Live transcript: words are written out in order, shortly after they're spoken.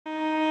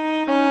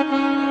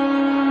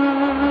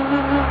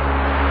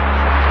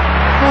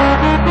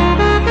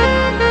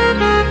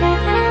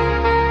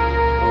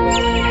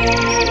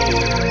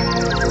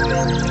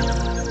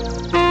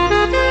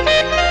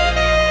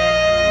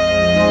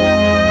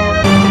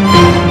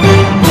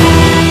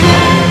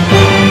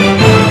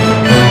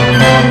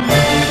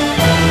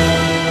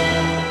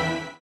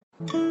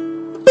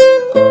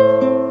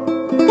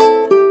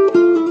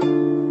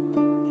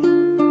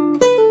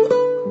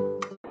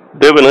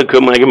தேவனுக்கு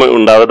மகிமை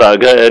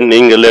உண்டாவதாக.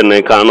 நீங்கள் என்னை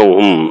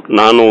காணவும்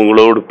நான்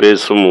உங்களோடு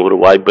பேசும் ஒரு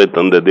வாய்ப்பை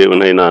தந்த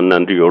தேவனை நான்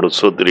நன்றியோடு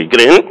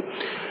ஸ்தோத்திரிக்கிறேன்.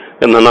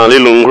 இந்த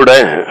நாளில் உங்களோட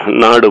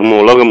நாடும்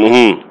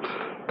உலகமும்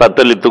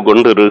தத்தளித்து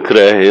கொண்டு இருக்கிற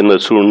இந்த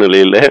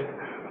சூழ்நிலையில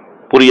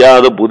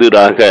புரியாத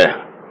புதிராக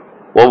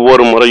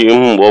ஒவ்வொரு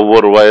முறையும்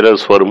ஒவ்வொரு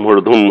வைரஸ் வரும்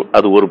பொழுதும்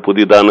அது ஒரு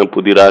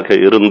புதிராக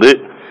இருந்து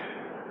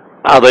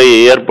அதை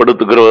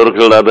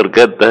ஏற்படுத்துகிறவர்கள்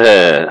அதற்கேற்ற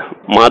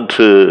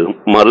மாற்று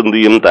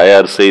மருந்தையும்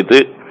தயார் செய்து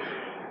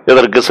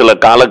இதற்கு சில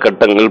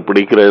காலகட்டங்கள்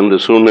பிடிக்கிற இந்த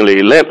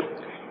சூழ்நிலையில்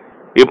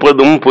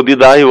இப்போதும்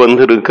புதிதாய்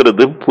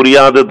வந்திருக்கிறது,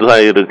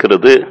 புரியாததாக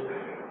இருக்கிறது,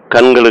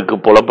 கண்களுக்கு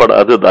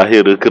புலப்படாததாக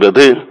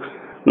இருக்கிறது,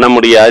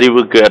 நம்முடைய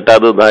அறிவுக்கு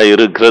எட்டாததாக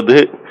இருக்கிறது.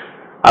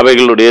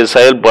 அவைகளுடைய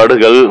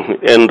செயல்பாடுகள்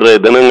என்ற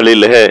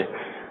தினங்களிலே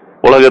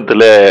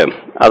உலகத்தில்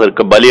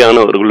அதற்கு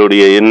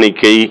பலியானவர்களுடைய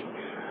எண்ணிக்கை,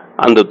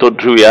 அந்த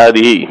தொற்று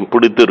வியாதி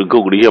பிடித்து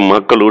இருக்கக்கூடிய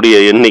மக்களுடைய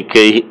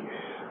எண்ணிக்கை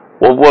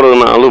ஒவ்வொரு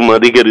நாளும்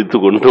அதிகரித்து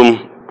கொண்டும்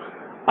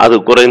அது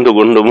குறைந்து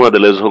கொண்டும்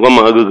அதில்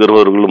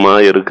சுகமாகுகிறவர்களுமா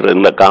இருக்கிற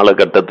இந்த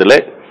காலகட்டத்தில்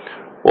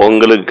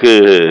உங்களுக்கு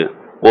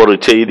ஒரு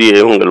செய்தியை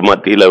உங்கள்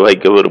மத்தியில்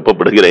வைக்க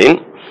விருப்பப்படுகிறேன்.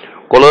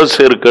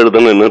 கொலோசியருக்கு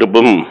எழுதின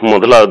நிருபம்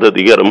 1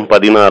 அதிகாரம்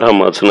 16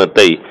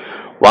 வசனத்தை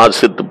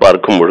வாசித்து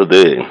பார்க்கும்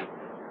பொழுது,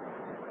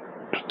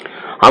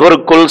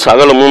 அவருக்குள்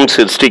சகலமும்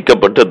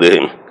சிருஷ்டிக்கப்பட்டது,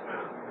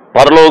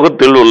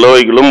 பரலோகத்தில்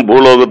உள்ளவைகளும்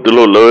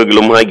பூலோகத்தில்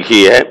உள்ளவைகளும்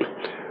ஆகிய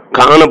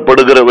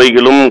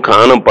காணப்படுகிறவைகளும்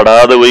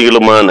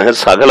காணப்படாதவைகளுமான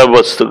சகல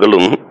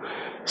வஸ்துகளும்,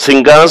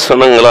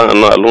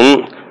 சிங்காசனங்களானாலும்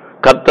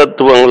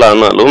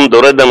கர்த்தத்துவங்களானாலும்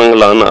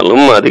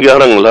துரைதனங்களானாலும்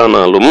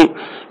அதிகாரங்களானாலும்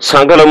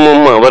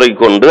சகலமும் அவரை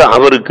கொண்டு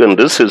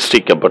அவருக்கென்று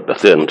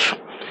சிருஷ்டிக்கப்பட்டது என்று.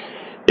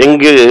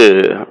 இங்கு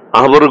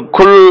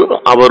அவருக்குள்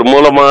அவர்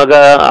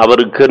மூலமாக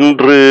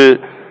அவருக்கென்று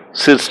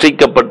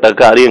சிருஷ்டிக்கப்பட்ட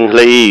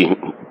காரியங்களை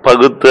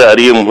பகுத்து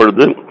அறியும்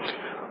பொழுது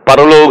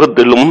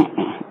பரலோகத்திலும்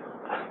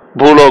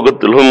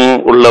பூலோகத்திலும்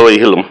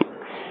உள்ளவைகளும்,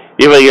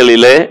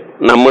 இவைகளிலே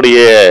நம்முடைய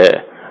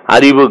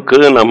அறிவுக்கு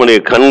நம்முடைய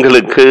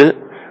கண்களுக்கு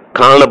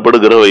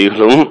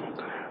காணப்படுகிறவைகளும்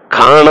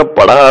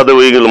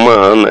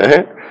காணப்படாதவைகளுமான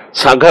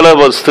சகல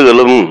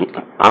வஸ்துகளும்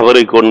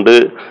அவரை கொண்டு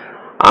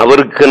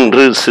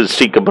அவருக்கென்று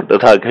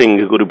சிருஷ்டிக்கப்பட்டதாக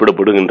இங்கு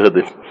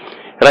குறிப்பிடப்படுகின்றது.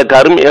 எனக்கு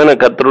அருமையான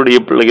கர்த்தருடைய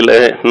பிள்ளைகளை,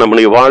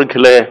 நம்முடைய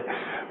வாழ்க்கையில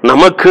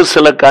நமக்கு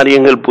சில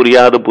காரியங்கள்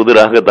புரியாத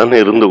புதிராகத்தான்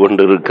இருந்து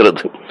கொண்டு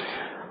இருக்கிறது.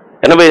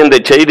 எனவே இந்த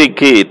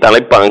செய்திக்கு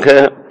தலைப்பாக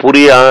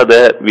புரியாத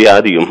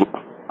வியாதியும்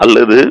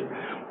அல்லது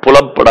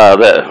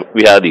புலப்படாத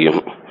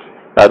வியாதியும்,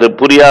 அது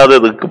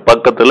புரியாததுக்கு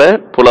பக்கத்துல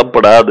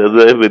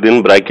புலப்படாதது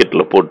விதின்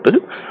பிராக்கெட்ல போட்டு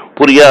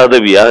புரியாத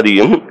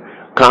வியாதியும்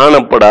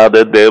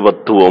காணப்படாத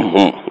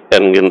தேவத்துவமும்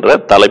என்கின்ற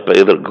தலைப்பை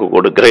இதற்கு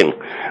கொடுக்கிறேன்.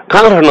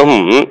 காரணம்,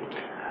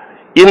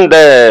 இந்த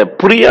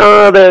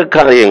புரியாத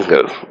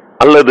காரியங்கள்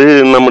அல்லது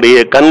நம்முடைய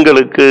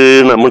கண்களுக்கு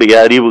நம்முடைய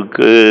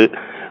அறிவுக்கு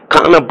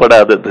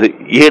காணப்படாதது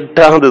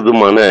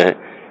எட்டாததுமான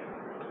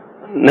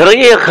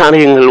நிறைய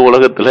காரியங்கள்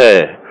உலகத்துல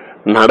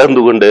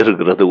நடந்து கொண்டே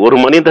இருக்கிறது. ஒரு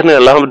மனிதன்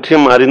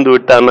எல்லாவற்றையும் அறிந்து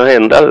விட்டானா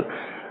என்றால்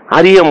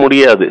அறிய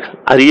முடியாது,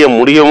 அறிய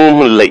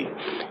முடியவும் இல்லை.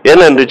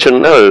 ஏனென்று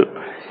சொன்னால்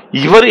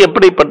இவர்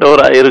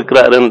எப்படிப்பட்டவராக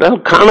இருக்கிறார் என்றால்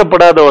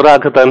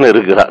காணப்படாதவராகத்தான்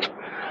இருக்கிறார்.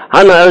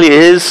 ஆனால்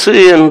இயேசு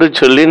என்று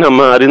சொல்லி நம்ம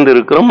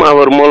அறிந்திருக்கிறோம்.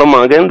 அவர்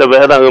மூலமாக இந்த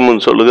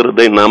வேதாகமம்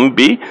சொல்லுகிறதை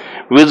நம்பி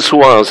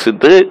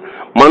விசுவாசித்து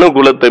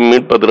மனுகுலத்தை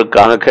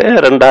மீட்பதற்காக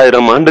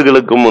 2000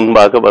 ஆண்டுகளுக்கு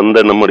முன்பாக வந்த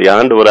நம்முடைய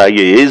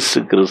ஆண்டவராகிய இயேசு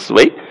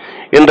கிறிஸ்துவை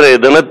இன்றைய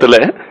தினத்துல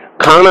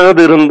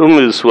காணாதிருந்தும்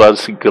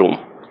விசுவாசிக்கிறோம்.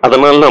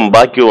 அதனால் நாம்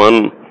பாக்கியவான்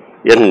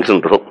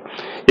என்கின்றோம்.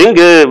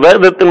 இங்கு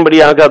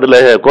வேதத்தின்படியாக அதுல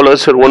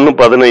கொலோசியர்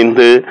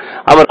 1:15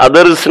 அவர்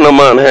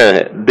அதரிசனமான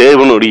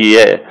தேவனுடைய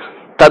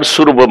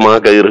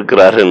தற்சுரூபமாக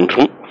இருக்கிறார்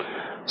என்றும்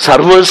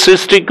சர்வ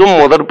சிருஷ்டிக்கும்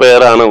முதற்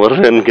பெயரானவர்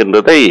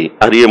என்கின்றதை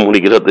அறிய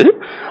முடிகிறது.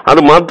 அது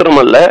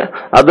மாத்திரமல்ல,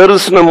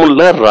 அதரிசனமுள்ள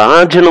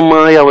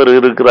ராஜனுமாய் அவர்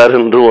இருக்கிறார்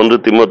என்று 1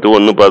 தீமோத்தேயு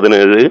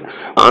 1:17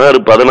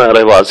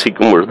 6:16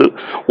 வாசிக்கும் பொழுது,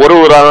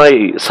 ஒருவராய்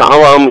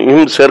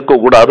சாவாமையும்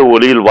சேர்க்கக்கூடாத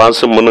ஒளியில்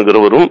வாசம்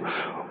பண்ணுகிறவரும்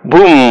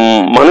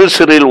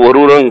மனுஷரில்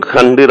ஒருவரும்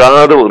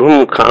கண்டிராதவரும்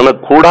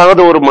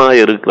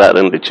காணக்கூடாதவருமாய் இருக்கிறார்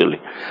என்று சொல்லி,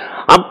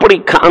 அப்படி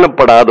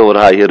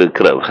காணப்படாதவராய்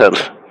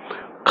இருக்கிறவர்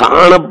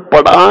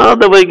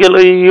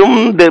காணப்படாதவைகளையும்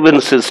தேவன்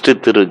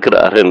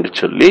சிருஷ்டித்திருக்கிறார் என்று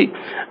சொல்லி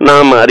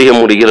நாம் அறிய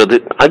முடிகிறது.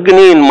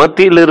 அக்னியின்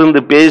மத்தியிலிருந்து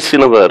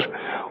பேசினவர்,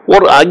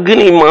 ஒரு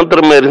அக்னி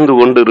மாத்திரம் அறிந்து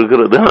கொண்டு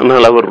இருக்கிறது,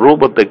 ஆனால் அவர்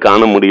ரூபத்தை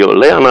காண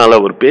முடியவில்லை. ஆனால்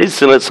அவர்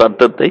பேசின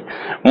சத்தத்தை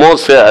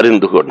மோசே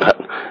அறிந்து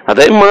கொண்டார்.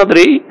 அதே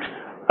மாதிரி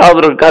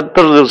அவர்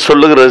கர்த்தர்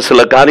சொல்லுகிற சில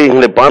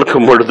காரியங்களை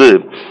பார்க்கும் பொழுது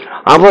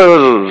அவர்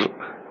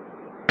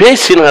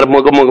பேசினார்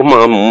முகமுகமா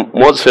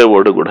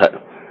மோசேவோடு கூட.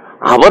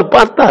 அவர்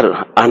பார்த்தார்,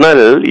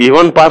 ஆனால்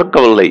இவன்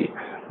பார்க்கவில்லை,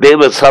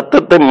 தேவ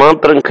சத்தத்தை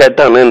மாத்திரம்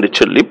கேட்டான் என்று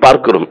சொல்லி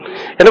பார்க்கிறோம்.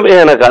 எனவே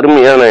எனக்கு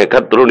அருமையான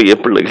கர்த்தருடைய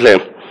பிள்ளைகளே,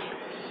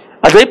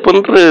 அதே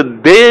போன்று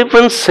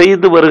தேவன்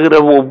செய்து வருகிற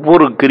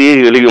ஒவ்வொரு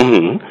கிரியைகளையும்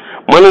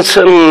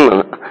மனுஷன்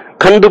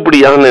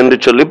கண்டுபிடியான் என்று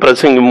சொல்லி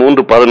பிரசங்கி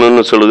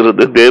 3:11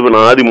 சொல்கிறது. தேவன்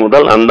ஆதி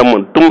முதல் அந்த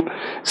மட்டும்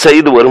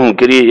செய்து வரும்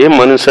கிரியையை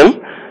மனுஷன்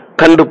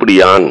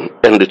கண்டுபிடியான்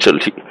என்று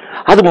சொல்லி,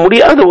 அது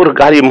முடியாத ஒரு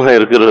காரியமாக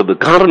இருக்கிறது.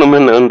 காரணம்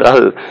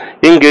என்னவென்றால்,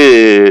 இங்கு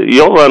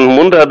யோவான்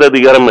 3வது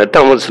அதிகாரம்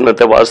 8ஆம்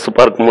வசனத்தை வாசித்து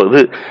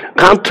பார்க்கும்போது,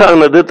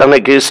 காற்றானது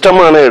தனக்கு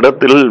இஷ்டமான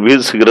இடத்தில்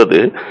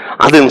வீசுகிறது,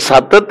 அதன்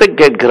சத்தத்தை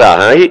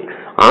கேட்கிறாய்,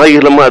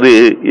 ஆயிலும் அது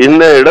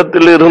என்ன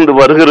இடத்திலிருந்து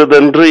வருகிறது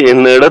என்று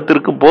என்ன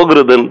இடத்திற்கு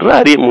போகிறது என்று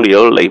அறிய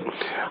முடியவில்லை.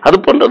 அது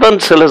போன்றதான்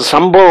சில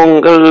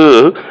சம்பவங்கள்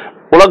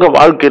உலக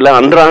வாழ்க்கையில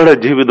அன்றாட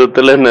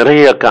ஜீவிதத்துல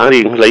நிறைய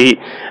காரியங்களை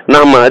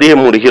நாம் அறிய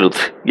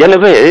முடிகிறது.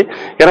 எனவே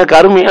எனக்கு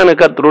அருமையான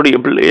கர்த்தருடைய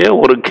பிள்ளையே,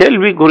 ஒரு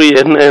கேள்விக்குறி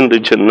என்ன என்று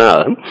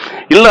சொன்னால்,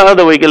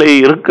 இல்லாதவைகளை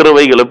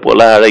இருக்கிறவைகளை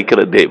போல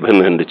அழைக்கிற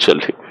தேவன் என்று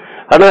சொல்லி.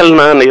 ஆனால்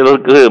நான்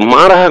இதற்கு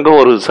மாறாக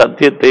ஒரு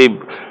சத்தியத்தை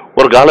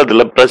ஒரு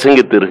காலத்துல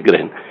பிரசங்கித்து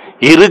இருக்கிறேன்.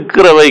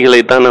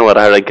 இருக்கிறவைகளைத்தான்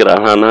அவர்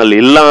அழைக்கிறார். ஆனால்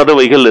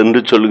இல்லாதவைகள்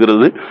என்று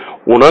சொல்கிறது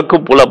உனக்கு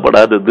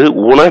புலப்படாதது,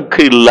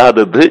 உனக்கு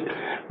இல்லாதது,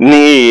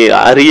 நீ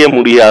அறிய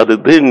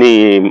முடியாதது, நீ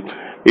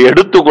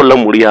எடுத்துக்கொள்ள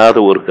முடியாத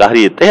ஒரு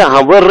காரியத்தை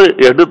அவர்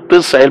எடுத்து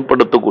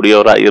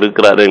செயல்படுத்தக்கூடியவராய்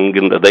இருக்கிறார்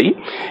என்கின்றதை,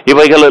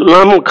 இவைகள்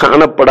எல்லாம்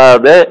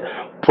காணப்படாத,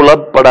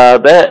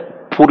 புலப்படாத,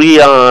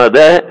 புரியாத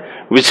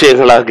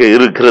விஷயங்களாக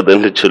இருக்கிறது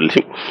என்று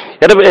சொல்லி.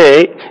 எனவே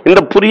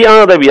இந்த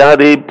புரியாத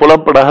வியாதி,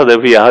 புலப்படாத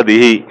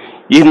வியாதி,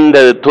 இந்த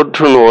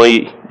தொற்று நோய்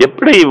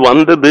எப்படி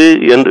வந்தது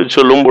என்று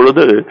சொல்லும்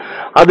பொழுது,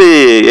 அது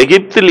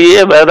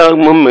எகிப்திலேயே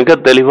வேதாகமம் மிக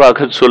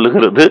தெளிவாக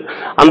சொல்லுகிறது.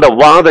 அந்த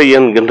வாதை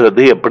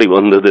என்கின்றது எப்படி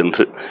வந்தது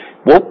என்று.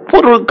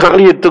 ஒவ்வொரு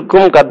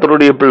காரியத்துக்கும்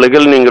கர்த்தருடைய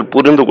பிள்ளைகள் நீங்கள்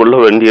புரிந்து கொள்ள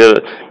வேண்டிய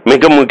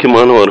மிக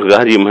முக்கியமான ஒரு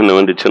காரியம்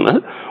என்னவென்று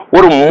சொன்னால்,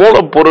 ஒரு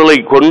மூலப்பொருளை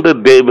கொண்டு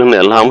தேவன்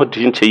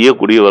எல்லாவற்றையும்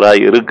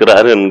செய்யக்கூடியவராய்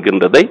இருக்கிறார்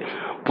என்கின்றதை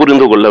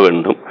புரிந்து கொள்ள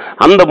வேண்டும்.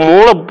 அந்த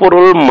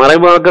மூலப்பொருள்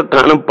மறைவாக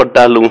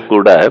காணப்பட்டாலும்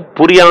கூட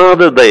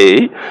புரியாததை,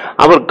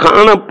 அவர்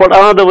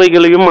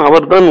காணப்படாதவைகளையும்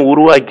அவர் தான்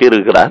உருவாக்கி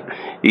இருக்கிறார்.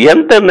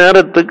 எந்த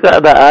நேரத்துக்கு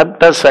அதை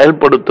ஆப்டா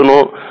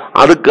செயல்படுத்தணும்,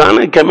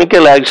 அதுக்கான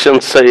கெமிக்கல்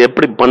ஆக்ஷன்ஸ்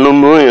எப்படி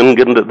பண்ணணும்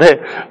என்கின்றதை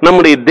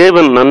நம்முடைய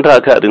தேவன்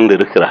நன்றாக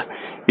அறிந்திருக்கிறார்.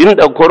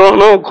 இந்த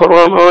கொரோனா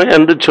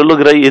என்று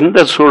சொல்லுகிற இந்த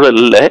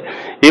சூழல்ல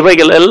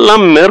இவைகள்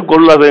எல்லாம்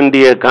மேற்கொள்ள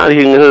வேண்டிய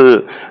காரியங்கள்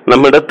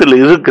நம்மிடத்தில்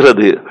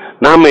இருக்கிறது.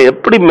 நாம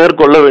எப்படி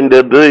மேற்கொள்ள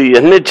வேண்டியது,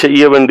 என்ன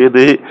செய்ய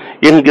வேண்டியது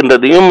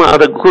என்கின்றதையும்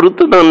அதை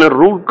குறித்து நான்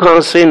ரூட்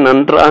காஸை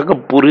நன்றாக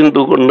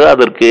புரிந்து கொண்டு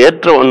அதற்கு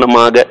ஏற்ற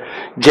வண்ணமாக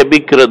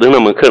ஜெபிக்கிறது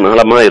நமக்கு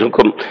நலமா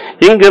இருக்கும்.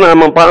 இங்கு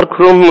நாம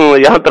பார்க்கிறோம்,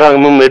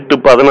 யாத்திராகமம்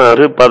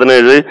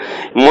 8:16-17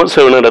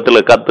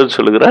 மோசேவினிடத்தில் கர்த்தர்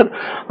சொல்கிறார்,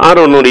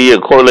 ஆரோனுடைய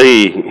கோலை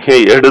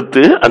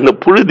எடுத்து அந்த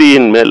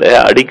புழுதியின் மேல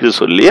அடிக்க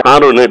சொல்லி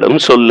ஆரோனிடம்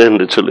சொல்லு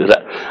என்று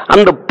சொல்கிறார்.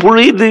 அந்த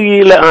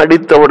புழுதியில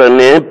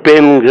அடித்தவுடனே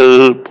பெண்கள்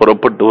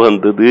புறப்பட்டு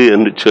வந்தது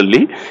என்று சொல்லி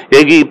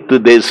எகிப்து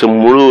தேசம்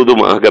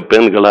முழுவதுமாக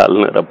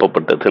பெண்களால்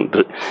நிரப்பப்பட்டது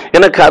என்று.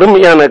 எனக்கு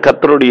அருமையான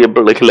கர்த்தருடைய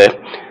பிள்ளைகளை,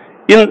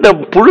 இந்த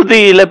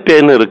புழுதியில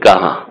பேன் இருக்கா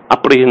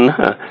அப்படின்னா,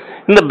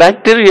 இந்த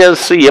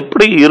பாக்டீரியாஸ்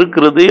எப்படி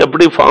இருக்கிறது,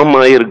 எப்படி ஃபார்ம்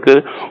ஆயிருக்கு,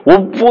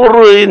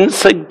 ஒவ்வொரு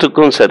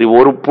இன்செக்டுக்கும் சரி,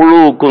 ஒரு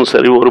புழுவுக்கும்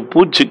சரி, ஒரு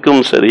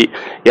பூச்சிக்கும் சரி,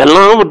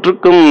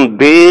 எல்லாவற்றுக்கும்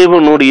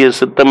தேவனுடைய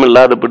சித்தம்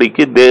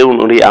இல்லாதபடிக்கு,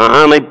 தேவனுடைய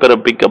ஆணை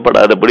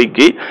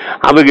பிறப்பிக்கப்படாதபடிக்கு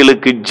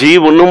அவைகளுக்கு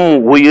ஜீவனும்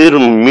உயிர்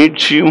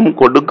மீட்சியும்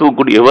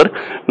கொடுக்கக்கூடியவர்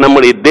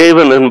நம்முடைய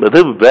தேவன்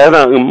என்பது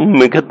வேதாகமம்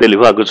மிக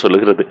தெளிவாக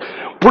சொல்லுகிறது.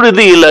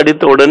 புழுதியில்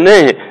அடித்த உடனே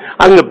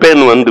அங்க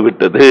பேன் வந்து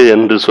விட்டது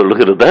என்று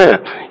சொல்லுகிறத,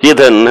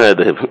 இது என்ன,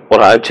 அது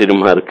ஒரு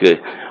ஆச்சரியமா இருக்கு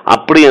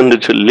அப்படி என்று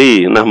சொல்லி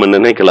நாம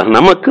நினைக்கலாம்.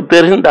 நமக்கு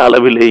தெரிந்த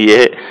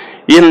அளவிலேயே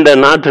இந்த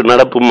நாட்டு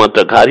நடப்பு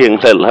மற்ற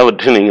காரியங்கள்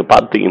எல்லாவற்றையும் நீங்க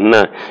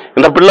பார்த்தீங்கன்னா,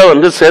 இந்த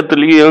பிள்ளை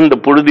சேத்துலயும் இந்த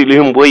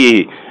புழுதியிலையும் போய்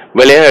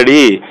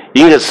விளையாடி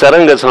இங்க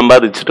சரங்க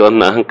சம்பாதிச்சுட்டு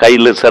வந்தாங்க.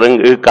 கையில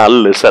சரங்கு,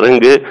 காலில்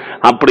சரங்கு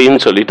அப்படின்னு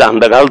சொல்லிட்டு.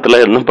 அந்த காலத்துல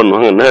என்ன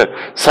பண்ணுவாங்கன்னா,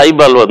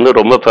 சைபால்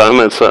ரொம்ப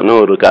ஃபேமஸான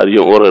ஒரு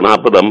காரியம். ஒரு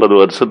 40-50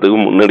 வருஷத்துக்கு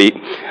முன்னாடி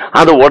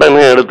அதை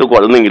உடனே எடுத்து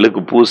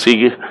குழந்தைங்களுக்கு பூசி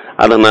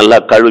அதை நல்லா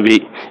கழுவி,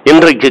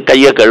 இன்றைக்கு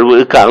கையை கழுவு,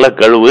 காலை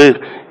கழுவு,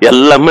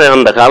 எல்லாமே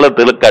அந்த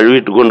காலத்துல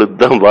கழுவிட்டு கொண்டு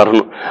தான்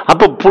வரணும்.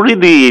 அப்ப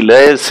புழுதியில,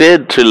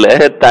 சேற்றில,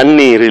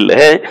 தண்ணீரில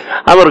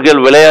அவர்கள்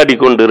விளையாடி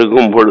கொண்டு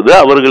இருக்கும் பொழுது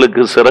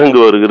அவர்களுக்கு சிறங்கு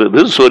வருகிறது,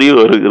 சொறி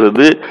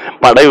வருகிறது,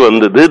 படை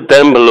வந்தது,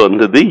 தேம்பல்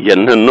வந்தது,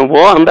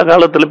 என்னென்னவோ அந்த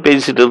காலத்துல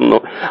பேசிட்டு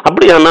இருந்தோம்.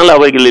 அப்படியானால்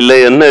அவைகளில்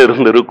என்ன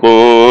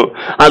இருந்திருக்கும்?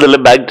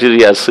 அதுல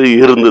பாக்டீரியாஸ்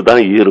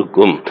இருந்துதான்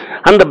இருக்கும்.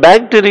 அந்த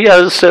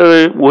பாக்டீரியாஸ்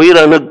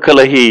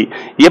உயிரணுக்களை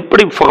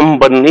எப்படி ஃபார்ம்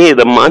பண்ணி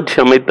இதை மாற்றி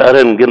அமைத்தார்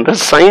என்கின்ற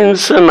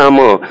சயின்ஸ் நாம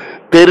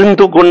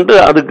தெரிந்து கொண்டு,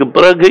 அதுக்கு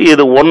பிறகு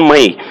இது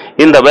உண்மை,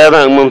 இந்த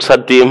வேதாகமம்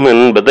சத்தியம்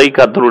என்பதை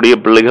கர்த்தருடைய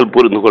பிள்ளைகள்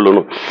புரிந்து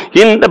கொள்ளணும்.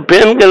 இந்த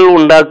பெண்கள்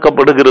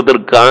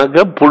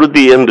உண்டாக்கப்படுகிறதற்காக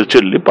புழுதி என்று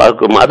சொல்லி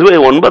பார்க்கும். அதுவே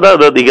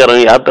 9வது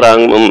அதிகாரம்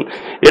யாத்திராகமம்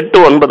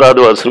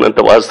 8-9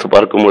 வசனத்தை வாசித்து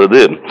பார்க்கும்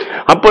பொழுது,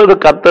 அப்பொழுது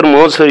கர்த்தர்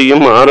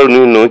மோசேயையும்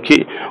ஆரோனையும் நோக்கி,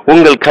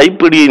 உங்கள்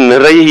கைப்பிடி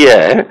நிறைய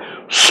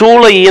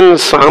சூளையின்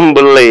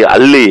சாம்பலை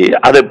அள்ளி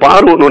அதை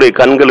பார்வோனுடைய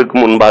கண்களுக்கு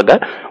முன்பாக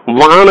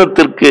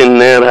வானத்திற்கு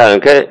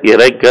நேராக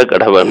இறைக்க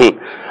கடவன்.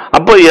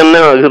 அப்போ என்ன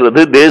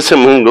ஆகிறது?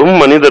 தேசம் எங்கும்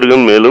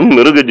மனிதர்கள் மேலும்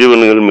மிருக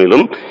ஜீவன்கள்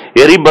மேலும்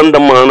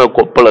எரிபந்தமான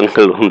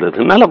கொப்பளங்கள் வந்தது.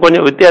 நல்லா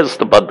கொஞ்சம்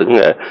வித்தியாசத்தை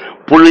பார்த்துங்க.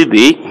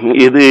 புழுதி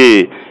இது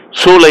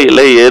சூளையில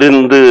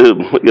எரிந்து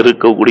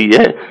இருக்கக்கூடிய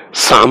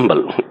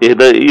சாம்பல்.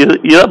 இதை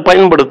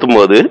பயன்படுத்தும்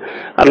போது,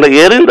 அந்த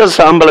எரிந்த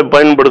சாம்பலை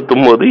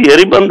பயன்படுத்தும் போது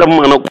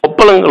எரிபந்தமான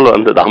கொப்பளங்கள்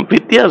வந்ததாம்.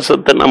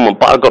 வித்தியாசத்தை நம்ம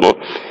பார்க்கணும்.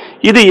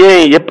 இது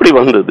ஏன் எப்படி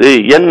வந்தது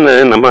என்ன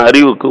நம்ம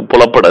அறிவுக்கு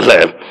புலப்படலை.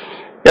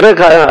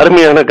 எனக்கு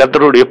அருமையான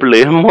கர்த்தருடைய பிள்ளை,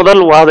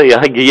 முதல்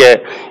வாதையாகிய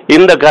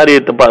இந்த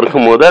காரியத்தை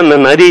பார்க்கும்போது அந்த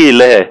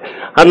நதியில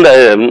அந்த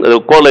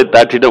கோலை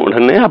தாட்டின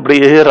உடனே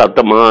அப்படியே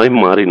ரத்தமாய்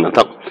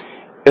மாறினதான்.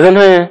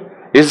 இதனை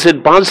இஸ்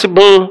இட்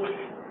பாசிபிள்?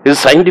 இது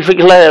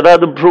சயின்டிபிக்கலா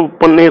ஏதாவது ப்ரூவ்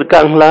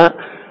பண்ணியிருக்காங்களா?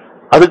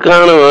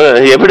 அதுக்கான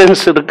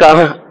எவிடன்ஸ் இருக்கா?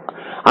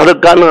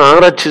 அதுக்கான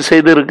ஆராய்ச்சி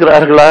செய்து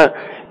இருக்கிறார்களா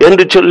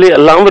என்று சொல்லி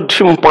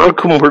எல்லாவற்றையும்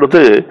பார்க்கும்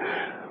பொழுது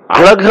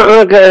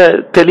அழகாக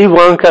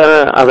தெளிவாக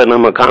அதை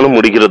நம்ம காண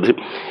முடிகிறது.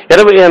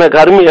 எனவே எனக்கு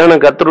அருமையான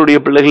கர்த்தருடைய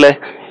பிள்ளைகளை,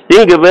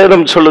 இங்கு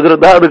வேதம்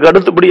சொல்லுகிறதா அதுக்கு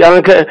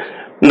அடுத்தபடியாக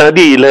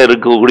நதியில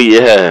இருக்கக்கூடிய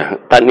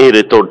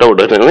தண்ணீரை தொட்ட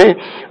உடனே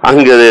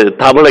அங்கு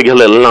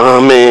தவளைகள்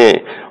எல்லாமே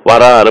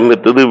வர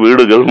ஆரம்பித்தது.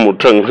 வீடுகள்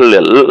முற்றங்கள்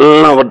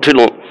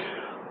எல்லாவற்றிலும்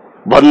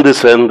வந்து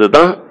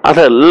சேர்ந்துதான்.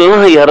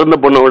 அதெல்லாம் இறந்து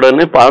போன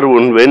உடனே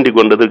பார்வோன் வேண்டிக்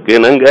கொண்டதுக்கு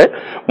இணங்க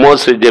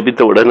மோசே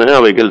ஜெபித்த உடனே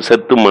அவைகள்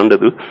செத்து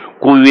மாண்டது.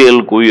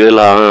 குவியல்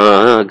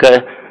குவியலாக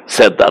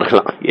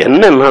சேர்த்தார்களாம்.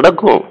 என்ன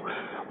நடக்கும்?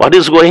 What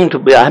is going to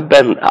be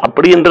happen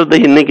அப்படின்றத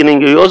இன்னைக்கு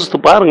நீங்க யோசித்து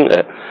பாருங்க.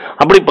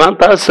 அப்படி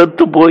பார்த்தா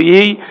செத்து போய்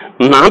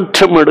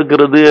நாற்றம்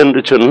எடுக்கிறது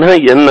என்று சொன்னா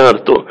என்ன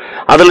அர்த்தம்?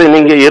 அதுல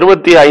நீங்க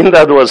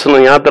 25வது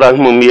வசனம்,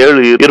 யாத்திராகமம்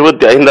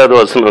 7:25வது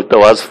வசனத்தை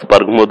வாசித்து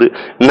பார்க்கும்போது,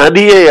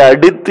 நதியை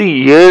அடித்து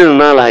 7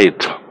 நாள்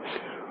ஆயிற்று.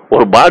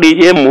 ஒரு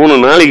பாடியே 3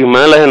 நாளைக்கு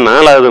மேல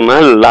 4வது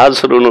நாள்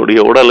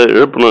லாசருனுடைய உடலை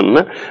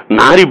எழுப்பணும்னா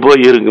நாரி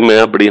போய் இருக்குமே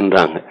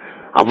அப்படின்றாங்க.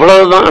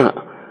 அவ்வளவுதான்.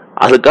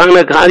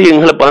 அதுக்கான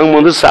காரியங்களை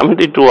பார்க்கும்போது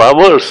 72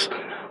 hours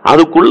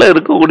அதுக்குள்ள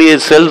இருக்கக்கூடிய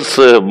செல்ஸ்,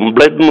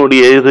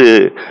 பிளட்னுடைய இது,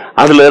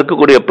 அதுல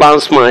இருக்கக்கூடிய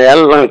பிளாஸ்மா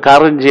எல்லாம்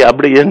கரைஞ்சி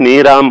அப்படியே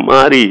நீரா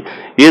மாறி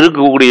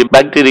இருக்கக்கூடிய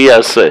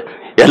பாக்டீரியாஸ்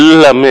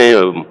எல்லாமே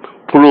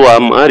புழுவா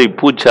மாறி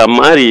பூச்சா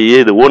மாறி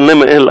இது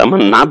ஒண்ணுமே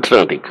இல்லாம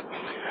நாற்றம் அடிக்கும்.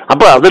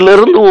 அப்ப அதுல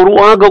இருந்து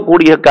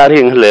உருவாகக்கூடிய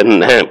காரியங்கள்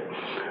என்ன?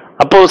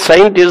 அப்போ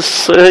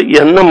சயின்டிஸ்ட்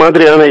என்ன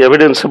மாதிரியான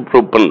எவிடன்ஸ்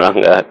ப்ரூவ்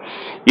பண்றாங்க,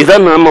 இதை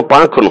நாம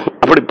பார்க்கணும்.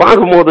 அப்படி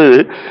பார்க்கும்போது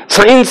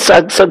சயின்ஸ்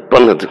அக்செப்ட்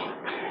பண்ணுது.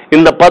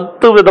 இந்த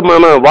 10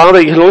 விதமான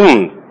வாதைகளும்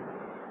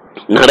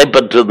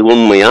நடைபெற்றது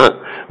உண்மையா,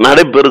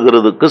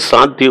 நடைபெறுகிறதுக்கு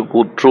சாத்திய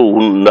கூற்று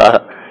உண்டா,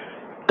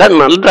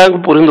 நன்றாக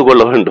புரிந்து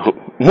கொள்ள வேண்டும்.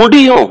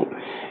 முடியும்.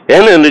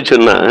 ஏன்னு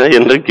சொன்னா,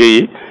 இன்றைக்கு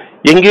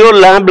எங்கேயோ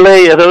லேப்ல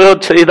ஏதோ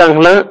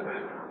செய்தாங்களா,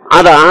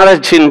 அது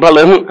ஆராய்ச்சியின்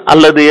பலன்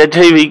அல்லது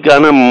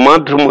HIV-க்கான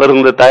மாற்று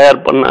மருந்து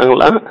தயார்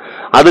பண்ணாங்களா,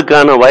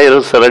 அதுக்கான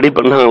வைரஸ் ரெடி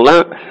பண்ணாங்களா,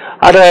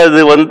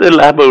 அது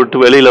லேபை விட்டு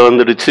வெளியில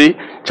வந்துடுச்சு,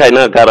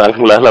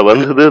 சைனாக்காரங்களால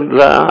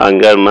வந்ததுன்றான்,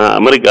 அங்க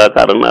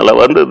அமெரிக்காக்காரனால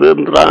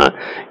வந்ததுன்றான்,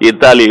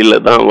 இத்தாலியில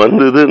தான்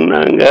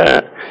வந்ததுன்னாங்க,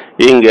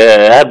 இங்க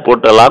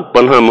ஏர்போர்ட்டை லாக்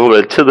பண்ணாம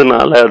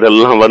வச்சதுனால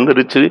அதெல்லாம்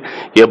வந்துடுச்சு,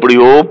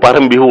 எப்படியோ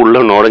பரம்பி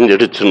உள்ள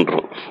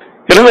நுழைஞ்சிடுச்சுன்றோம்.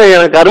 எனவே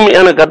எனக்கு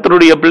அருமையான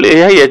கர்த்தருடைய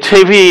பிள்ளையா,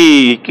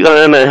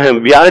 HIV-க்கான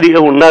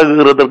வியாதியை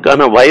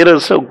உண்டாகுறதற்கான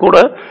வைரஸை கூட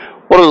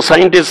ஒரு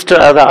சயின்டிஸ்ட்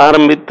அதை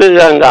ஆரம்பித்து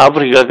அங்க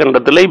ஆப்பிரிக்கா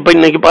கண்டத்துல இப்ப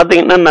இன்னைக்கு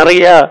பாத்தீங்கன்னா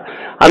நிறைய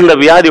அந்த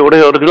வியாதி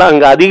உடையவர்கள்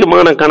அங்க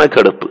அதிகமான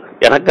கணக்கெடுப்பு.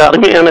 எனக்கு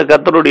அருமையான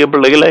கர்த்தருடைய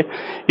பிள்ளைகளை,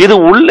 இது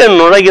உள்ள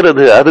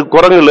நுழைகிறது. அது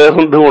குரங்குல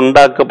இருந்து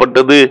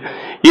உண்டாக்கப்பட்டது,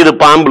 இது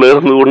பாம்புல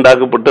இருந்து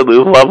உண்டாக்கப்பட்டது,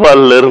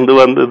 வவ்வால்ல இருந்து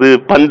வந்தது,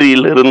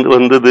 பன்றியில இருந்து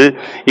வந்தது.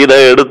 இதை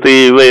எடுத்து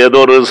இவ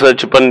ஏதோ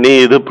ரிசர்ச் பண்ணி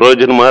இது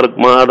பிரயோஜனமா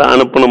இருக்குமா, அதை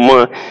அனுப்பணுமா,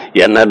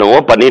 என்னென்னவோ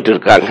பண்ணிட்டு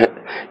இருக்காங்க.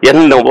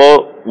 என்னவோ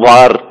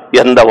வார்,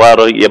 எந்த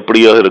வாரம்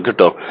எப்படியோ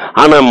இருக்கட்டும்,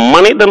 ஆனா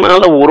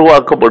மனிதனால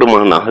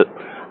உருவாக்கப்படுமானால்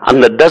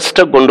அந்த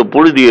டஸ்டை கொண்டு,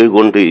 புழுதியை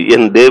கொண்டு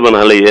என்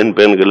தேவனால என்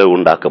பெண்களை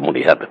உண்டாக்க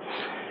முடியாது.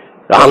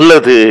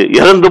 அல்லது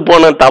இறந்து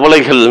போன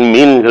தவளைகள்,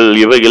 மீன்கள்,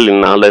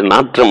 இவைகளினால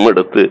நாற்றம்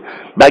எடுத்து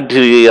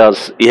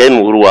பாக்டீரியாஸ் ஏன்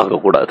உருவாக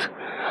கூடாது?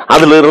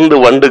 அதுல இருந்து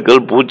வண்டுகள்,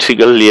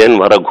 பூச்சிகள் ஏன்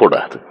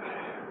வரக்கூடாது?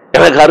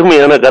 எனக்கு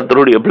அருமையான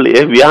கர்த்தருடைய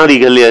பிள்ளையே,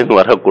 வியாதிகள் ஏன்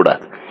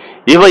வரக்கூடாது?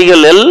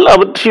 இவைகள்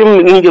எல்லாவற்றையும்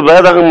இங்கு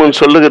வேதாகமம்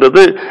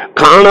சொல்லுகிறது.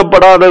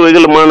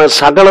 காணப்படாதவைகளுமான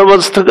சகல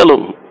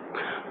வஸ்துகளும்,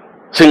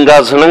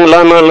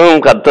 சிங்காசனங்களானாலும்,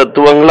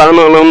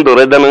 கர்த்தத்துவங்களானாலும்,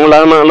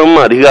 துரைதனங்களானாலும்,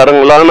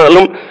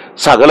 அதிகாரங்களானாலும்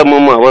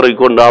சகலமும் அவரை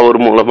கொண்டு அவர்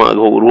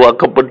மூலமாக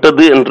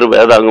உருவாக்கப்பட்டது என்று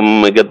வேதாகமம்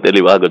மிக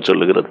தெளிவாக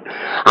சொல்லுகிறது.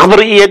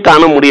 அவரையே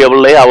காண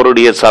முடியவில்லை,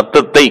 அவருடைய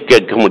சத்தத்தை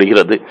கேட்க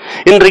முடிகிறது.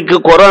 இன்றைக்கு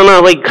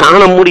கொரோனாவை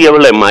காண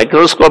முடியவில்லை,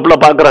 மைக்ரோஸ்கோப்ல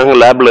பாக்குறாங்க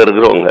லேப்ல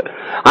இருக்கிறவங்க.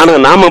 ஆனா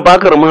நாம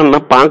பாக்குறோமா?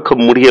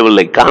 பார்க்க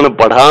முடியவில்லை,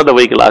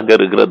 காணப்படாதவைகளாக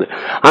இருக்கிறது.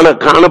 ஆனா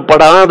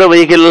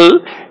காணப்படாதவைகள்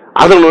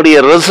அதனுடைய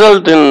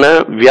ரிசல்ட் என்ன?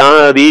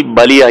 வியாதி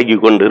பலியாகி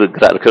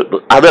கொண்டிருக்கிறார்கள்,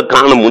 அதை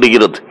காண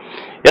முடிகிறது.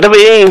 எனவே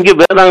இங்கு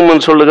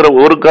வேதாகமம் சொல்லுகிற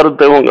ஒரு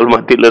கருத்தை உங்கள்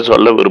மத்தியில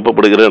சொல்ல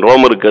விருப்பப்படுகிறேன்.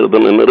 ரோமருக்கு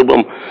எழுதின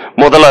நிருபம்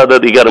 1வது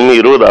அதிகாரம்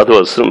 20வது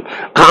வசனம்,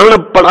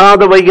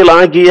 காணப்படாதவைகள்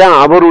ஆகிய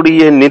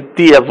அவருடைய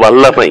நித்திய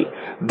வல்லமை,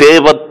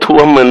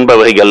 தேவத்துவம்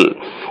என்பவைகள்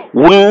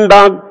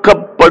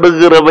உண்டாக்கப்பட்ட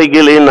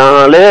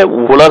காணப்படுகிறவைகளினாலே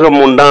உலகம்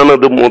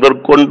உண்டானது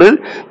முதற்கொண்டு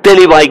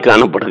தெளிவாய்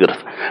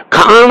காணப்படுகிறது.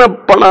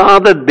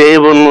 காணப்படாத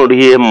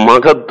தேவனுடைய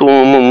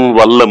மகத்துவமும்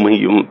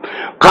வல்லமையும்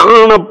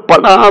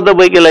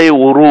காணப்படாதவைகளை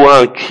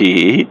உருவாக்கி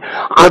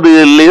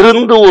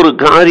அதிலிருந்து ஒரு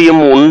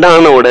காரியம்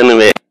உண்டான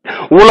உடனே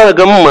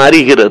உலகம்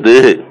அறிகிறது.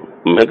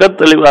 மிக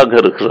தெளிவாக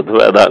இருக்கிறது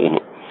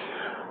வேதாகமம்.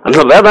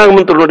 அந்த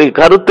வேதாகமத்தினுடைய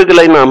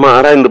கருத்துக்களை நாம்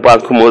ஆராய்ந்து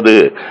பார்க்கும்போது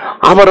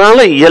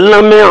அவரால்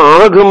எல்லாமே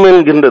ஆகும்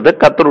என்கின்றதை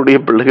கர்த்தருடைய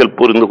பிள்ளைகள்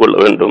புரிந்து கொள்ள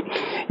வேண்டும்.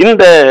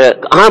 இந்த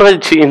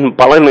ஆராய்ச்சியின்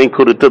பலனை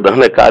குறித்து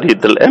தான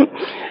காரியத்தில்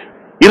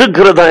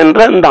இருக்கிறதா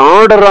என்ற இந்த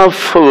ஆர்டர்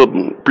ஆஃப்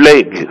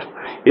பிளேக்,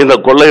 இந்த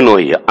கொள்ளை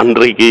நோய்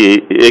அன்றைக்கு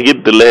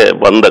எகிப்தில்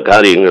வந்த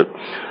காரியங்கள்,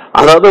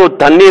 அதாவது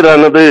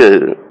தண்ணீரானது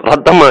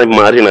ரத்தமாய்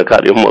மாறின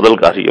காரியம் முதல்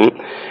காரியம்,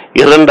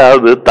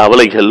 இரண்டாவது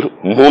தவளைகள்,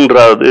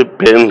 மூன்றாவது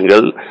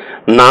பேன்கள்,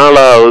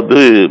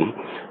 நாலாவது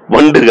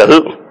வண்டுகள்,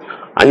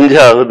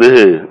 அஞ்சாவது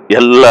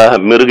எல்லா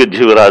மிருக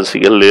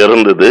ஜீவராசிகள்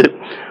இறந்தது,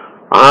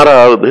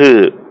 ஆறாவது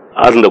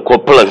அந்த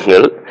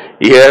கொப்பளங்கள்,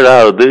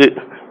 ஏழாவது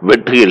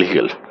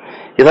வெட்டுக்கிளிகள்.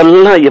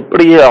 இதெல்லாம்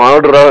எப்படி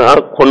ஆர்டரா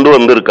கொண்டு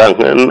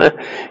வந்திருக்காங்கன்னு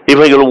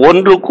இவைகள்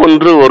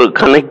ஒன்றுக்கொன்று ஒரு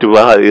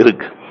கனெக்டிவா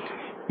இருக்கு.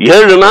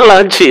 7 நாள்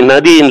ஆச்சு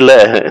நதியில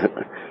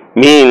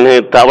மீன்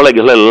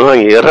தவளைகள்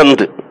எல்லாம்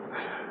இறந்து,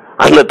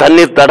 அந்த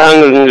தண்ணீர்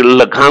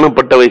தடாகங்கள்ல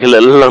காணப்பட்டவைகள்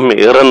எல்லாமே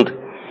இறந்து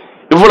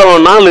இவ்வளவு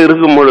நாள்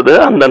இருக்கும் பொழுது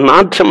அந்த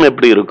நாற்றம்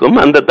எப்படி இருக்கும்?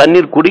 அந்த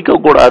தண்ணீர் குடிக்க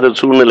கூடாத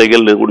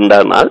சூழ்நிலைகள்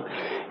உண்டானால்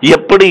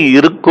எப்படி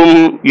இருக்கும்,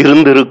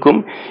 இருந்திருக்கும்?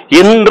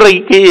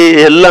 இன்றைக்கு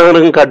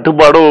எல்லாரும்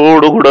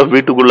கட்டுப்பாடோடு கூட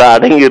வீட்டுக்குள்ள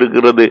அடங்கி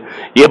இருக்கிறது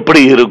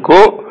எப்படி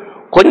இருக்கும்?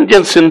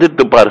 கொஞ்சம்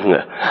சிந்தித்து பாருங்க.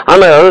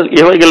 ஆனால்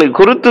இவைகளை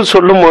குறித்து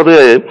சொல்லும் போது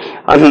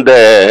அந்த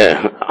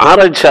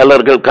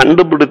ஆராய்ச்சியாளர்கள்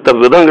கண்டுபிடித்த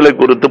விதங்களை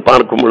குறித்து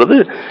பார்க்கும் பொழுது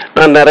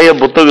நான் நிறைய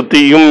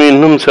புத்தகத்தையும்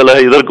இன்னும் சில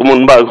இதற்கு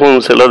முன்பாகவும்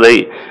சிலதை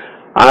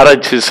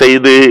ஆராய்ச்சி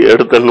செய்து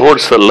எடுத்த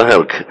நோட்ஸ் எல்லாம்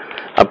இருக்கு.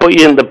 அப்போ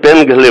இந்த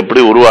பெண்கள்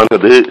எப்படி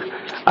உருவானது,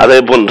 அதே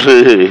போன்று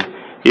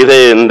இதே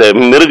இந்த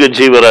மிருக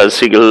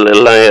ஜீவராசிகள்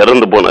எல்லாம்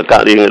இறந்து போன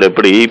காரியங்கள்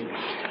எப்படி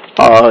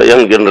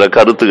என்கின்ற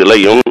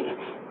கருத்துக்களையும்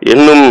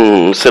இன்னும்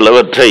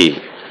சிலவற்றை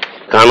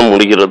காண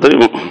முடிகிறது.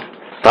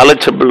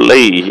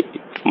 தலைச்சப்பிள்ளை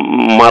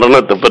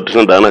மரணத்தை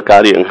பற்றினதான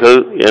காரியங்கள்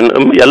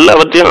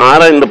எல்லாவற்றையும்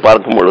ஆராய்ந்து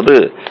பார்க்கும் பொழுது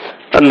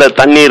அந்த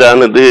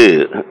தண்ணீரானது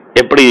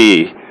எப்படி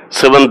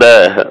சிவந்த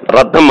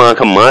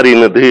ரத்தமாக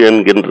மாறினது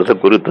என்கின்றத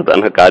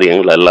குறித்ததான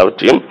காரியங்கள்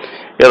எல்லாவற்றையும்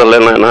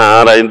இதில் நான்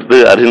ஆராய்ந்து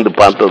அறிந்து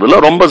பார்த்ததுல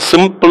ரொம்ப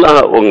சிம்பிளா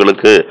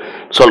உங்களுக்கு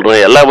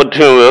சொல்றேன்.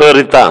 எல்லாவற்றையும்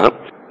விவரித்தா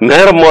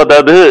நேரம்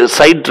போதாது,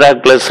 சைட்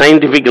ட்ராக்ல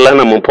சயின்டிபிக்கலா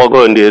நம்ம போக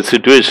வேண்டிய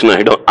சிச்சுவேஷன்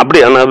ஆயிடும். அப்படி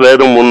ஆனா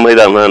வேதம்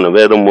உண்மைதான்,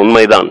 வேதம்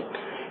உண்மைதான்.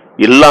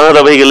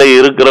 இல்லாதவைகளை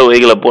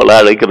இருக்கிறவைகளை போல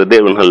அழைக்கிற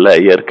தேவன் அல்ல,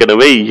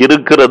 ஏற்கனவே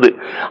இருக்கிறது.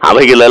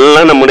 அவைகள்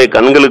எல்லாம் நம்முடைய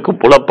கண்களுக்கு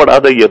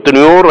புலப்படாத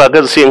எத்தனையோ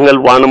ரகசியங்கள்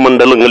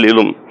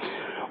வானமண்டலங்களிலும்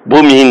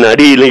பூமியின்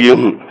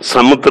அடியிலையும்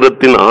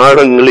சமுத்திரத்தின்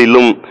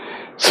ஆழங்களிலும்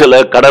சில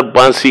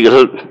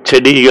கடற்பாசிகள்,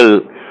 செடிகள்,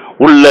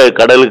 உள்ள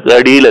கடலுக்கு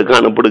அடியில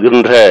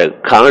காணப்படுகின்ற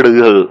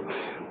காடுகள்,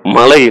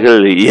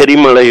 மலைகள்,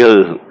 எரிமலைகள்,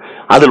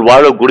 அதில்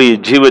வாழக்கூடிய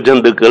ஜீவ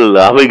ஜந்துக்கள்,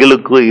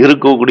 அவைகளுக்கு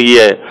இருக்கக்கூடிய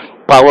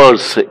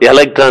பவர்ஸ்,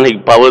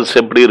 எலக்ட்ரானிக் பவர்ஸ்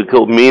எப்படி இருக்கு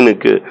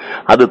மீனுக்கு,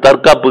 அது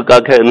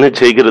தற்காப்புக்காக என்ன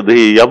செய்கிறது,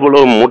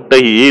 எவ்வளவு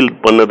முட்டை ஈல்ட்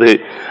பண்ணுது,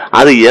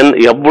 அது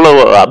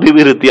எவ்வளவு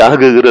அபிவிருத்தி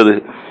ஆகுகிறது,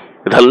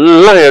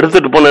 இதெல்லாம்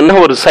எடுத்துட்டு போனா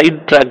ஒரு சைட்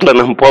ட்ராக்ல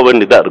நம்ம போக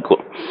வேண்டியதா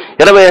இருக்கும்.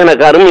 எனவே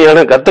எனக்கு அருமையான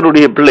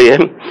கர்த்தருடைய பிள்ளைய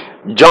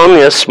ஜான்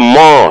எஸ்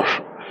மார்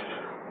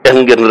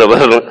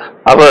என்கின்றவர்,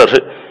 அவர்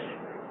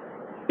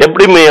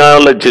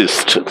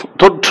எபிடெமியாலஜிஸ்ட்,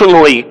 தொற்று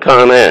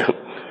நோய்க்கான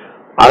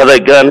அதை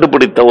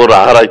கண்டுபிடித்த ஒரு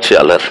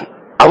ஆராய்ச்சியாளர்.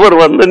 அவர்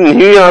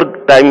நியூயார்க்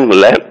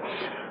டைம்ல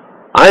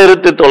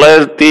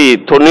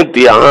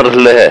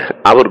 1996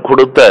 அவர்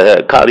கொடுத்த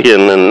காரியம்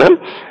என்னன்னா,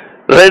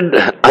 ரெட்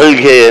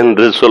அல்கே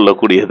என்று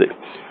சொல்லக்கூடியது,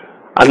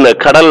 அந்த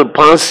கடல்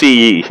பாசி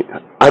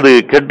அது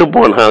கெட்டு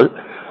போனால்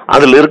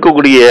அதில்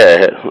இருக்கக்கூடிய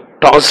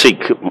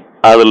டாக்ஸிக்,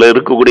 அதில்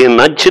இருக்கக்கூடிய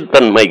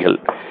நச்சுத்தன்மைகள்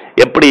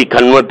எப்படி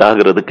கன்வெர்ட்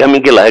ஆகிறது,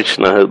 கெமிக்கல்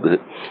ஆக்ஷன் ஆகுது.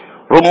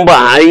 ரொம்ப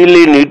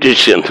ஹைலி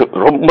நியூட்ரிஷன்,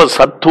 ரொம்ப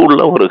சத்து உள்ள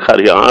ஒரு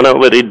காரியம், ஆனால்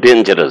வெரி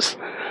டேஞ்சரஸ்.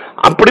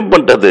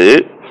 அப்படிப்பட்டது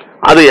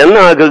அது என்ன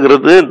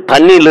ஆகுகிறது,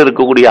 தண்ணியில்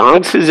இருக்கக்கூடிய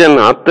ஆக்சிஜன்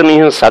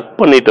அத்தனையும் சக்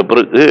பண்ணிட்ட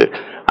பிறகு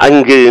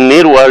அங்கு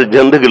நீர்வாழ்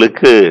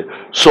ஜந்துகளுக்கு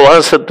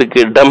சுவாசத்துக்கு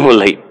இடம்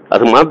இல்லை.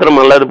 அது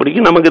மாத்திரமல்ல, அது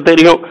பிடிக்கும் நமக்கு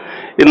தெரியும்,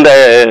 இந்த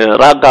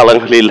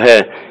ராக்காலங்களில்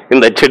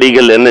இந்த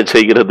செடிகள் என்ன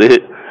செய்கிறது,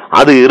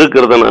 அது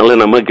இருக்கிறதுனால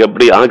நமக்கு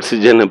எப்படி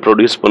ஆக்சிஜனை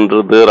ப்ரொடியூஸ்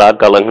பண்றது,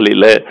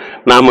 ராக்காலங்களில்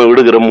நாம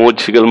விடுகிற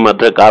மூச்சுகள்,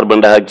 மற்ற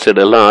கார்பன் டை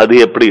ஆக்சைடு எல்லாம் அது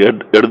எப்படி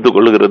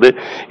எடுத்துக்கொள்கிறது,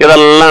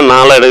 இதெல்லாம்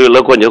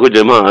நாளடைவில் கொஞ்சம்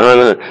கொஞ்சமா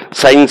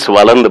சயின்ஸ்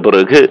வளர்ந்த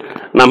பிறகு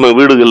நம்ம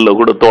வீடுகளில்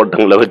கூட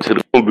தோட்டங்களை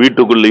வச்சிருக்கோம்,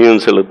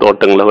 வீட்டுக்குள்ளேயும் சில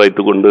தோட்டங்களை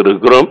வைத்து கொண்டு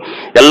இருக்கிறோம்.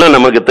 எல்லாம்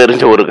நமக்கு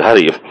தெரிஞ்ச ஒரு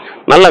காரியம்,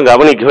 நல்லா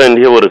கவனிக்க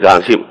வேண்டிய ஒரு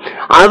காரியம்.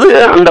 அது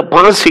அந்த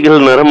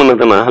பாசிகள்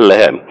நிரம்பினதுனால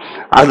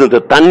அது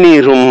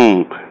தண்ணீரும்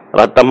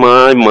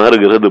ரத்தமாய்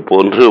மாறுகிறது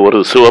போன்று ஒரு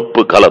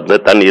சிவப்பு கலந்த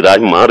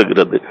தண்ணீராய்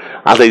மாறுகிறது.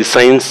 அதை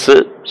சயின்ஸ்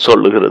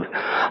சொல்லுகிறது.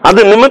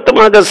 அது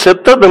நிமித்தமாக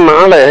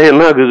செத்ததுனால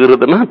என்ன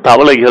ஆகுகிறதுனா,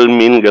 தவளைகள்,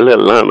 மீன்கள்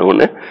எல்லாம்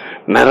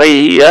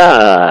நிறைய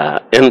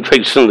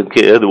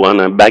இன்ஃபெக்ஷனுக்கு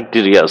எதுவான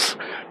பாக்டீரியாஸ்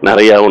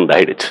நிறைய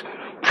உண்டாயிடுச்சு.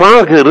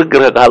 ஃப்ராக்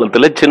இருக்கிற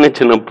காலத்துல சின்ன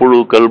சின்ன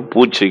புழுக்கள்,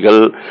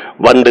 பூச்சிகள்,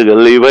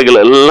 வண்டுகள் இவைகள்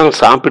எல்லாம்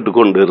சாப்பிட்டு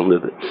கொண்டு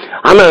இருந்தது.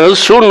 ஆனால்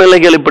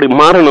சூழ்நிலைகள் இப்படி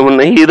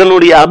மாறணும்னு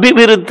இதனுடைய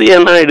அபிவிருத்தி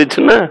என்ன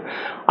ஆயிடுச்சுன்னா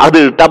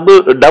அது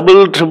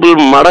டபுள் ட்ரிபிள்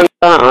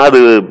மடங்கா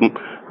அது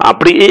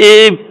அப்படியே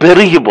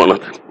பெருகி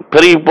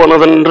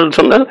போனது என்று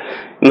சொன்னால்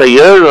இந்த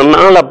 7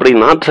 நாள் அப்படி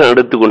நாற்றம்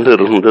எடுத்து கொண்டு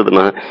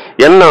இருந்ததுன்னா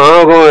என்ன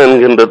ஆகும்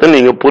என்கின்றதை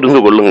நீங்க புரிந்து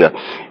கொள்ளுங்க.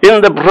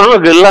 இந்த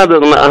ஃப்ராக்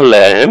இல்லாததுனால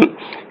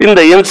இந்த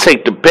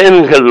இன்செக்ட்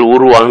பேன்கள்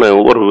உருவான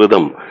ஒரு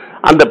விதம்.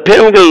 அந்த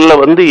பேன்கள்ல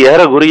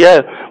ஏறக்குறைய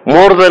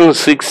மோர் தென்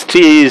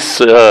 60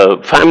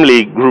 ஃபேமிலி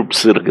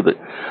குரூப்ஸ் இருக்குது.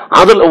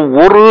 அதுல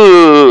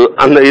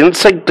அந்த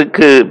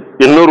இன்செக்டுக்கு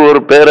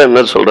இன்னொரு பேர்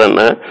என்ன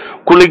சொல்றேன்னா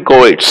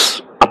குளிகோய்ட்ஸ்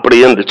அப்படி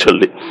என்று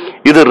சொல்லி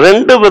இது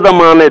 2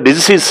 விதமான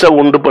டிசீஸை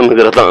உண்டு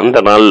பண்ணுகிறதா அந்த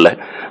நாள்ல.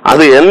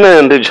 அது என்ன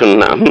என்று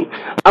சொன்னா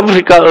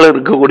ஆப்பிரிக்காவில்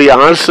இருக்கக்கூடிய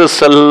ஆர்சஸ்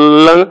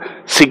எல்லாம்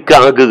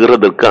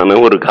சிக்காகுகிறதுக்கான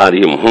ஒரு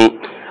காரியமும்,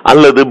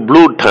 அல்லது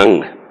ப்ளூ டங்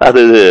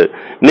அது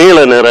நீல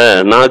நிற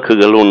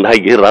நாக்குகள்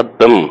உண்டாகி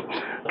ரத்தம்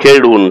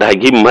கேடு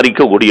உண்டாகி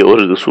மறிக்கக்கூடிய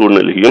ஒரு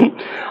சூழ்நிலையும்,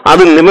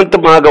 அது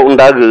நிமித்தமாக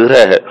உண்டாகுகிற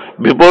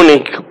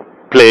பிபோனிக்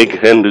பிளேக்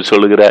என்று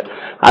சொல்லுகிற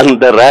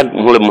அந்த ராட்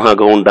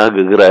மூலமாக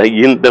உண்டாகுகிற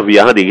இந்த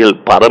வியாதிகள்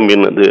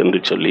பரம்பினது என்று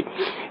சொல்லி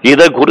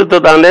இதை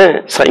குறித்ததான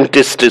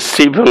சயின்டிஸ்ட்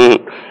ஸ்டீவன்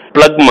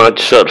பிளக்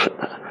மார்ச்சர்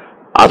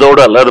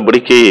அதோடு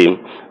அல்லாதபடிக்கு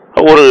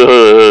ஒரு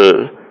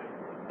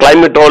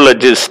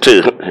கிளைமேட்டாலஜிஸ்ட்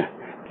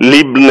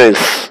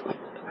லீப்னிஸ்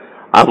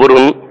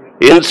அவரும்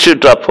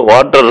institute of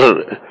water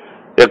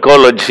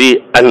ecology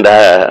and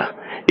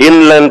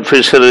inland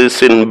fisheries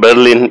in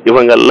Berlin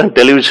இவங்கெல்லாம்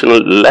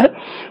டெலிவிஷனில்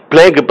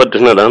பிளேக்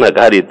பற்றினதான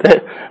காரியத்தை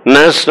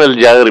நேஷனல்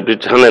ஜியோகிராபி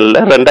சேனல்ல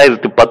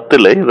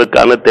 2010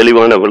 இதற்கான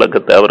தெளிவான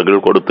விளக்கத்தை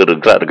அவர்கள்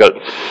கொடுத்திருக்கிறார்கள்.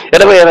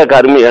 எனவே எனக்கு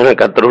அருமையான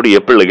கர்த்தருடைய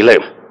பிள்ளைகளை,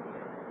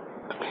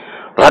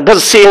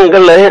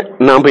 ரகசியங்களை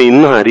நாம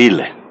இன்னும்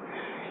அறியல.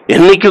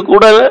 என்னைக்கு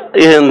கூட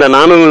இந்த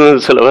நானும்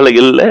சில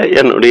வேளைகளில்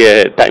என்னுடைய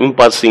டைம்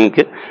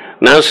பாசிங்க்கு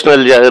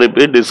நேஷனல்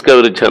ஜியோகிராபி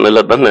டிஸ்கவரி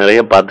சேனல்ல தான்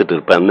நிறைய பார்த்துட்டு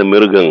இருப்பேன். அந்த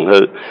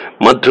மிருகங்கள்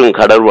மற்றும்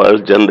கடல்வாழ்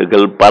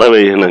ஜந்துக்கள்,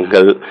 பறவை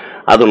இனங்கள்,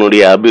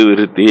 அதனுடைய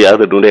அபிவிருத்தி,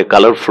 அதனுடைய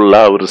கலர்ஃபுல்லா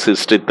அவர்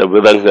சிருஷ்டித்த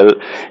விதங்கள்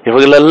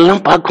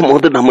இவைகளெல்லாம்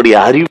பார்க்கும்போது நம்முடைய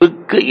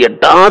அறிவுக்கு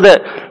எட்டாத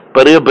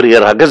பெரிய பெரிய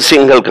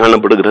ரகசியங்கள்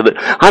காணப்படுகிறது.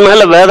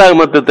 அதனால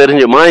வேதாகமத்தை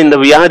தெரிஞ்சுமா, இந்த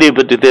வியாதியை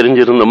பற்றி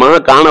தெரிஞ்சிருந்தோமா,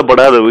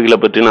 காணப்படாதவைகளை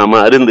பற்றி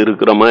நாம அறிந்து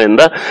இருக்கிறோமா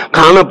என்றால்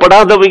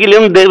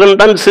காணப்படாதவைகளையும் தேவன்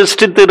தான்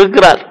சிருஷ்டித்து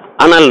இருக்கிறார்.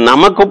 ஆனால்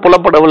நமக்கு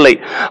புலப்படவில்லை.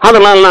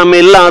 அதனால் நாம்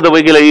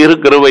இல்லாதவைகளை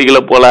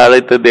இருக்கிறவைகளை போல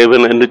அழைத்த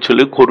தேவன் என்று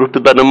சொல்லி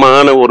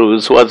குருட்டுத்தனமான ஒரு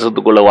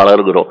விசுவாசத்துக்குள்ள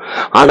வளர்கிறோம்.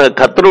 ஆனா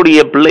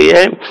கர்த்தருடைய பிள்ளைய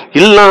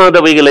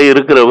இல்லாதவைகளை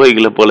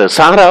இருக்கிறவைகளை போல,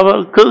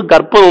 சாராவுக்கு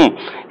கர்ப்பம்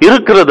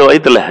இருக்கிறது,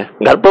 வயிற்றுல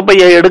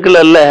கர்ப்பப்பையை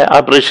எடுக்கல,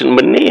 ஆபரேஷன்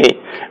பண்ணி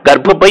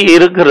கர்ப்பப்பை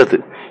இருக்கிறது,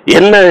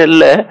 என்ன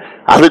இல்லை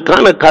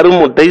அதுக்கான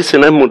கருமுட்டை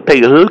சின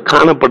முட்டைகள்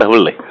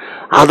காணப்படவில்லை.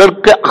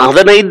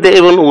 அதனை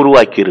தேவன்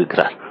உருவாக்கி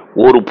இருக்கிறார்.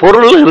 ஒரு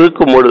பொருள்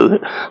இருக்கும் பொழுது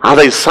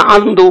அதை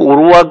சார்ந்து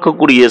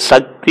உருவாக்கக்கூடிய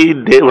சக்தி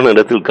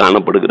தேவனிடத்தில்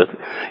காணப்படுகிறது.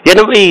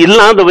 எனவே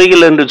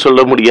இல்லாதவைகள் என்று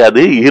சொல்ல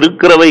முடியாது,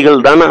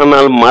 இருக்கிறவைகள் தான்.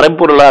 ஆனால்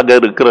மறைப்பொருளாக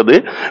இருக்கிறது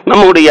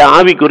நம்முடைய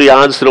ஆவிக்குரிய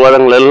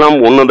ஆசீர்வாதங்கள் எல்லாம்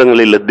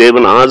உன்னதங்களில்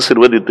தேவன்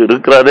ஆசீர்வதித்து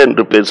இருக்கிறார்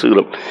என்று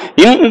பேசுகிறோம்.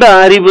 இந்த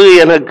அறிவு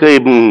எனக்கு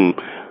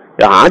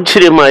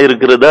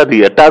ஆச்சரியமாயிருக்கிறது. அது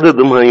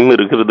எட்டாததுமாயும்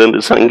இருக்கிறது என்று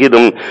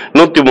சங்கீதம்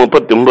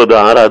 139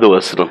 6வது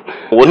வசனம்,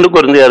 1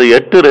 கொரிந்தியர்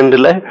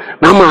 8:2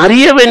 நாம்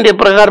அறிய வேண்டிய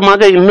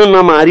பிரகாரமாக இன்னும்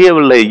நாம்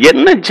அறியவில்லை.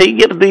 என்ன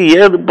செய்கிறது,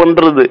 ஏது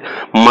பண்றது,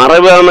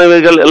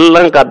 மறைவானவைகள்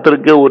எல்லாம்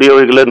கர்த்தருக்கு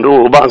உரியவைகள் என்று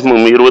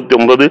உபாகமம்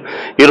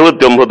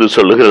 29:29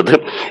 சொல்லுகிறது.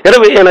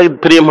 எனவே எனக்கு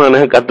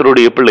பிரியமான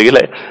கர்த்தருடைய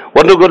பிள்ளைகளை,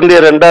 1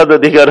 கொரிந்தியர் 2வது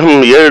அதிகாரம்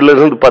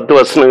 7 10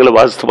 வசனங்களை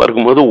வாசித்து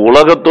பார்க்கும்போது,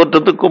 உலக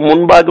தோற்றத்துக்கு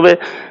முன்பாகவே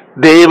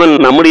தேவன்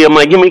நம்முடைய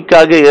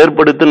மகிமைக்காக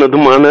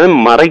ஏற்படுத்தினதுமான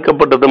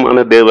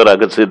மறைக்கப்பட்டதுமான தேவ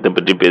ரகசியத்தை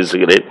பற்றி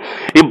பேசுகிறேன்.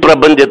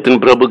 இப்பிரபஞ்சத்தின்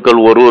பிரபுக்கள்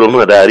ஒருவரும்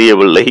அதை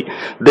அறியவில்லை.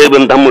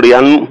 தேவன் தம்முடைய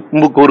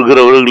அன்பு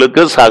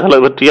கூறுகிறவர்களுக்கு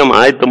சகலவற்றையும்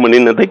ஆயத்தம்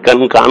பண்ணினதை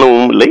கண்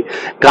காணவும் இல்லை,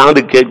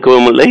 காது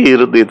கேட்கவும் இல்லை,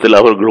 இருதயத்தில்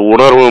அவர்கள்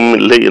உணரவும்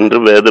இல்லை என்று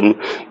வேதம்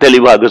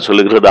தெளிவாக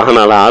சொல்லுகிறது.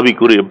 ஆனால்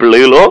ஆவிக்குரிய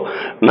பிள்ளைகளோ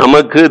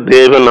நமக்கு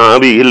தேவன்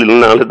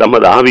ஆவியினால,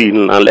 நமது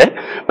ஆவியினால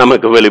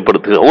நமக்கு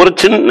வெளிப்படுத்துக. ஒரு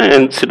சின்ன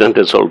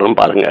இன்சிடென்ட் சொல்றேன்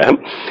பாருங்க.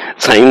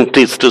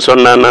 சயின்டிஸ்ட்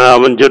சொன்னானா,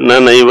 அவன்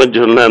சொன்னானா, இவன்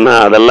சொன்னானா,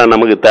 அதெல்லாம்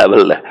நமக்கு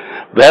தேவையில்லை.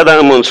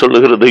 வேதாகமம்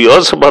சொல்லுகிறது,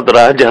 யோசபாத்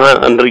ராஜா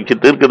அன்றைக்கு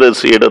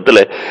தீர்க்கதரிசி இடத்துல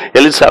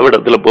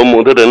எலிசாவிடத்துல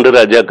போகும்போது 2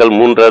 ராஜாக்கள்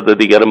 3வது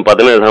அதிகாரம்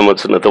 17ஆம்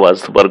வசனத்தை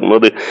வாசித்து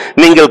பார்க்கும்போது,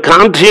 நீங்கள்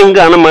காற்றையும்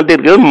காண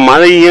மாட்டீர்கள்,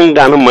 மழையும்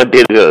காண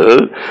மாட்டீர்கள்,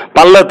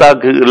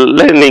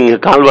 பள்ளத்தாக்குகள்ல நீங்க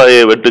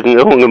கால்வாயை வெட்டுங்க,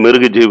 உங்க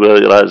மிருக ஜீவ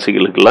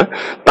ராசிகளுக்கெல்லாம்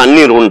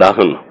தண்ணீர்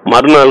உண்டாகணும்.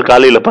 மறுநாள்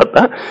காலையில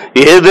பார்த்தா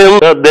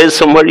ஏதேனும்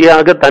தேசம்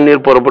வழியாக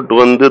தண்ணீர் புறப்பட்டு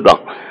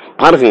வந்துதான்.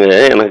 பாருங்க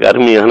எனக்கு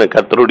அருமையான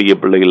கர்த்தருடைய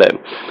பிள்ளைகளை,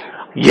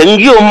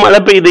 எங்கேயோ மழை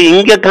பெய்யுது,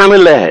 இங்க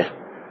காணல.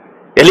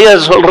 எலியா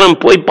சொல்றான்,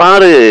 போய்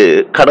பாரு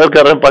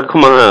கடற்கரை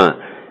பக்கமா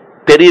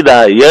தெரியுதா?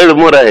 7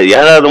 முறை,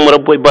 7வது முறை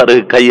போய் பாரு,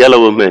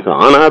 கையளவு மேகம்.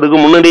 ஆனா அதுக்கு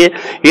முன்னாடியே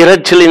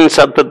இரைச்சலின்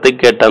சத்தத்தை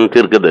கேட்டான்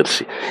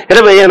தீர்க்கதரிசி.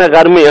 எனவே எனக்கு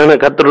அருமையான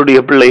கர்த்தருடைய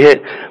பிள்ளையே,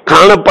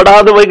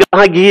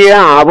 காணப்படாதவைகளாகிய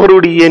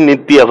அவருடைய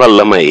நித்திய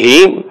வல்லமை,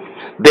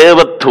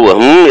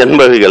 தேவத்துவம்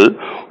என்பவைகள்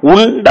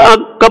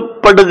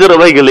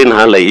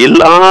உண்டாக்கப்படுகிறவைகளினால,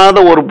 இல்லாத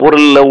ஒரு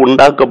பொருள்ல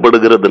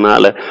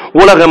உண்டாக்கப்படுகிறதுனால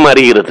உலகம்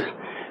அறிகிறது.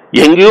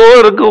 எங்கேயோ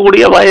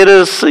இருக்கக்கூடிய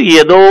வைரஸ்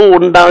ஏதோ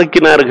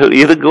உண்டாக்கினார்கள்.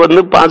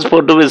 இதுக்கு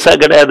பாஸ்போர்ட் விசா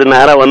கிடையாது,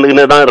 நேரம்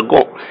வந்துக்கினே தான்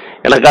இருக்கும்.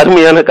 எனக்கு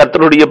அருமையான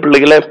கர்த்தருடைய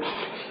பிள்ளைகளை,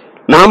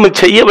 நாம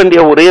செய்ய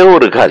வேண்டிய ஒரே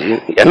ஒரு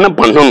காரியம் என்ன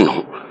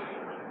பண்ணணும்?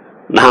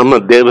 நாம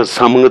தேவ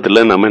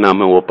சமூகத்துல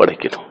நாம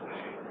ஒப்படைக்கணும்.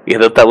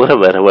 இதை தவிர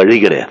வேற வழி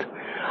கிடையாது.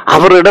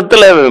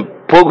 அவரிடத்துல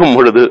போகும்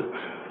பொழுது,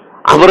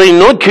 அவரை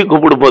நோக்கி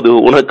கூப்பிடும்போது,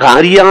 உனக்கு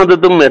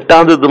அறியாததும்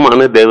எட்டாததுமான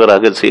தேவ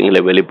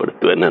ரகசியங்களை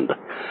வெளிப்படுத்துவேன் என்ற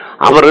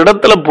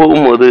அவரிடத்துல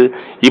போகும்போது,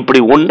 இப்படி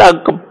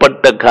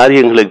உண்டாக்கப்பட்ட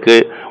காரியங்களுக்கு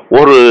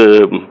ஒரு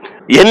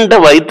எண்ட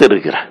வைத்து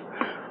இருக்கிறார்.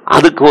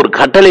 அதுக்கு ஒரு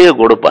கட்டளையை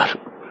கொடுப்பார்.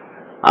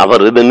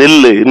 அவர் இது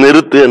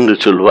நிறுத்து என்று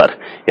சொல்வார்.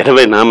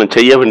 எனவே நாம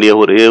செய்ய வேண்டிய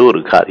ஒரே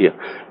ஒரு காரியம்,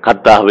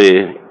 கர்த்தாவே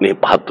நீ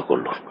பார்த்து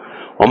கொள்ளும்,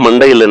 உன்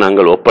மண்டையில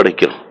நாங்கள்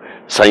ஒப்படைக்கிறோம்.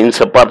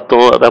 சயின்ஸை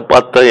பார்த்தோம், அதை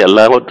பார்த்தோம்,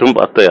 எல்லாவற்றும்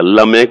பார்த்தோம்,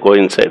 எல்லாமே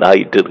கோயின்சைட்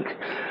ஆகிட்டு இருக்கு.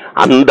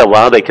 அந்த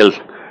வாதைகள்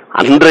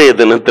அன்றைய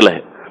தினத்துல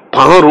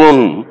பார்வோன்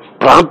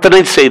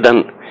பிரார்த்தனை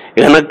செய்தான்,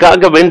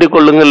 எனக்காக வேண்டிக்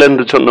கொள்ளுங்கள்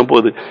என்று சொன்ன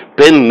போது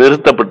பெண்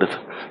நிறுத்தப்பட்டது,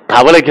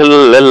 தவளைகள்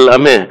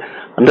எல்லாமே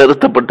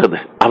நிறுத்தப்பட்டது.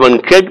 அவன்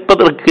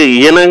கேட்பதற்கு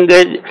இணங்க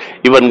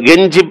இவன்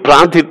கெஞ்சி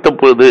பிரார்த்தித்த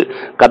போது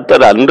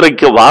கர்த்தர்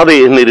அன்றைக்கு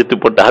வாதையை நிறுத்தி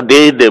போட்ட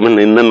அதே தேவன்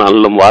இந்த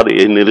நாளிலும்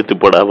வாதையை நிறுத்தி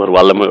போட அவர்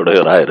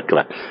வல்லமையுடையவராக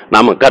இருக்கிறார்.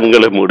 நாம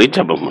கண்களை மூடி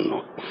ஜெபம்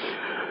பண்ணுவோம்.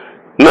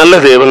 நல்ல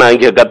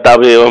தேவனாகிய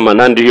கர்த்தாவே,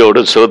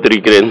 நன்றியோடு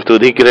சோதரிக்கிறேன்,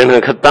 துதிக்கிறேன்.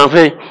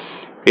 கர்த்தாவே,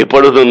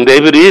 இப்பொழுதும்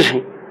தேவரீர்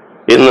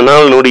இந்த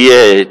நாளினுடைய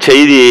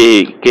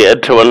செய்திக்கு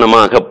ஏற்ற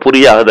வண்ணமாக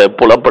புரியாத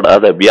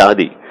புலப்படாத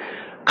வியாதி,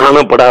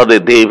 காணப்படாத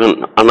தேவன்,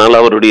 ஆனால்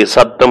அவருடைய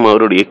சத்தம்,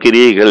 அவருடைய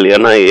கிரியைகள்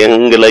என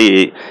எங்களை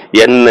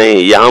என்னை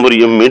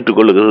யாவரையும் மீட்டுக்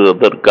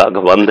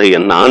கொள்கிறதற்காக வந்த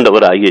என்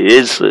ஆண்டவராகிய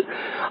இயேசு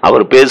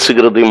அவர்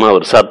பேசுகிறதையும்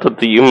அவர்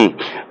சத்தத்தையும்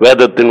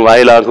வேதத்தின்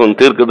வாயிலாகவும்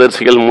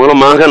தீர்க்கதரிசிகள்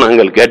மூலமாக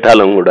நாங்கள்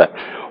கேட்டாலும் கூட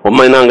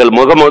உம்மை நாங்கள்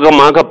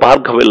முகமுகமாக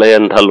பார்க்கவில்லை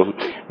என்றாலும்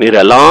நீர்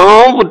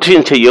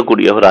எல்லாவற்றையும்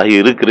செய்யக்கூடியவராக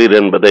இருக்கிறீர்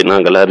என்பதை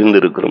நாங்கள்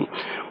அறிந்திருக்கிறோம்.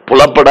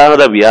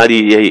 புலப்படாத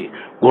வியாதியை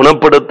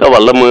குணப்படுத்த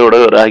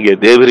வல்லமையுடையவராகிய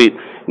தேவரீர்,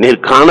 நீர்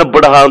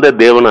காணப்படாத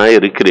தேவனாய்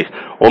இருக்கிறீர்.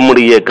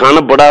 உம்முடைய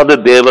காணப்படாத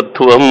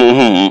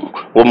தேவத்துவமும்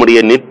உம்முடைய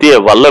நித்திய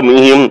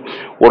வல்லமையும்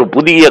ஒரு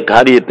புதிய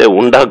காரியத்தை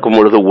உண்டாக்கும்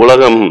பொழுது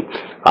உலகம்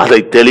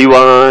அதை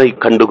தெளிவாய்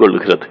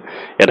கண்டுகொள்கிறது.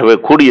 எனவே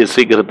கூடிய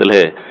சீக்கிரத்தில்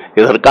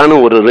இதற்கான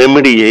ஒரு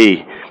ரெமெடியை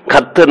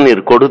கர்த்தர்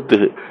நீர் கொடுத்து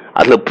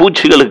அந்த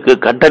பூச்சிகளுக்கு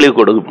கட்டளை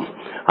கொடுக்கும்,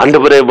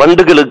 ஆண்டவரே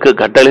வண்டுகளுக்கு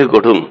கட்டளை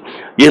கொடும்.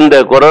 இந்த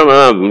கொரோனா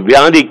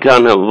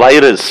வியாதிக்கான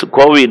வைரஸ்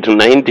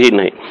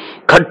COVID-19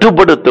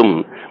 கட்டுப்படுத்தும்,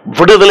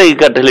 விடுதலை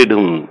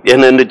கட்டளிடும்.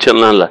 என்று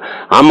சொன்னால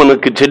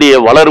ஆமனுக்கு செடியை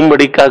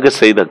வளரும்படிக்காக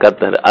செய்த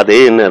கர்த்தர்,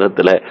 அதே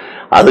நேரத்தில்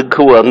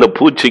அதுக்கு அந்த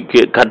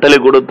பூச்சிக்கு கட்டளை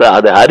கொடுத்து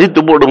அதை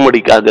அரித்து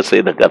போடும்படிக்காக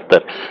செய்த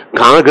கர்த்தர்,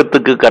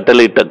 காகத்துக்கு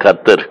கட்டளையிட்ட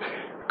கர்த்தர்,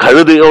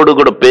 கழுதையோடு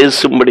கூட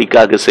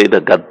பேசும்படிக்காக செய்த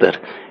கர்த்தர்,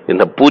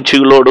 இந்த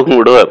பூச்சிகளோடும்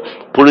கூட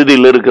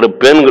புழுதியில் இருக்கிற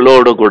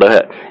பெண்களோடு கூட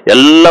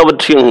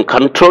எல்லாவற்றையும்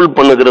கண்ட்ரோல்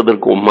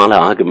பண்ணுகிறதற்கு உம்மால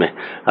ஆகுமே.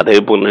 அதே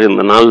போன்று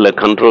இந்த நாளில்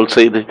கண்ட்ரோல்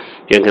செய்து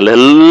எங்கள்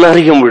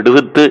எல்லாரையும்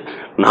விடுவித்து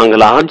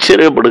நாங்கள்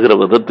ஆச்சரியப்படுகிற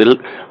விதத்தில்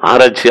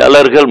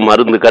ஆராய்ச்சியாளர்கள்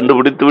மருந்து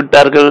கண்டுபிடித்து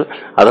விட்டார்கள்,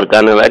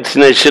 அதற்கான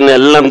வேக்சினேஷன்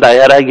எல்லாம்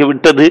தயாராகி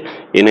விட்டது,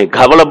 இனி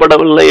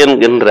கவலைப்படவில்லை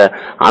என்கின்ற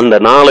அந்த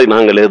நாளை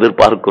நாங்கள்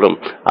எதிர்பார்க்கிறோம்.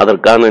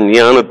 அதற்கான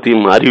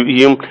ஞானத்தையும்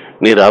அறிவியும்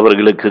நீர்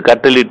அவர்களுக்கு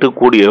கட்டளிட்டு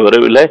கூடிய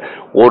விரைவில்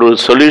ஒரு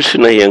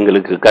சொல்யூஷனை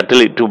எங்களுக்கு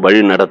கட்டளிட்டு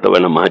வழி நடத்த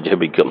வேணுமா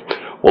ஜெபிக்கும்.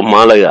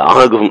 உம்மால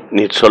ஆகும்,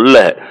 நீ சொல்ல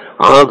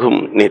ஆகும்,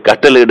 நீ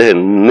கட்டளிட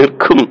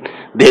நிற்கும்.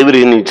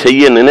 தேவரே, நீ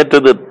செய்ய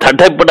நினைத்தது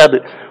தடைப்படாது.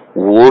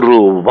 ஒரு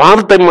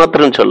வார்த்தை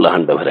மாத்திரம் சொல்ல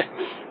ஆண்டவரே,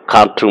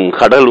 காற்றும்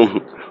கடலும்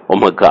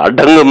உமக்கு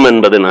அடங்கும்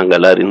என்பதை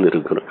நாங்கள்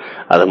அறிந்திருக்கிறோம்.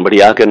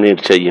 அதன்படியாக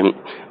நீர் செய்யும்.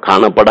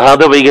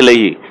 காணப்படாதவைகளை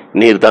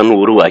நீர் தான்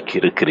உருவாக்கி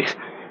இருக்கிறீர்.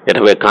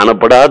 எனவே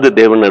காணப்படாத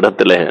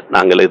தேவனிடத்துல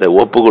நாங்கள் இதை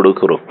ஒப்பு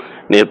கொடுக்கிறோம்.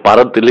 நீர்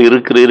பரத்தில்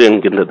இருக்கிறீர்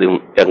என்கின்றதையும்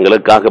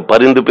எங்களுக்காக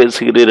பரிந்து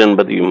பேசுகிறீர்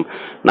என்பதையும்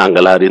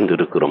நாங்கள்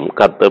அறிந்திருக்கிறோம்.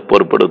 கர்த்தர்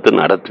பொறுப்படுத்தி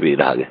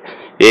நடத்துவீராக.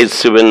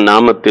 இயேசுவின்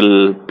நாமத்தில்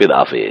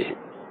பிதாவே,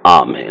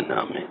 ஆமென்,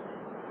 ஆமென்.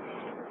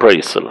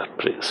 Praise the Lord,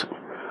 price.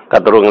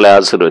 கர்த்தர் உங்களை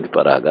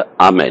ஆசீர்வதிப்பாராக.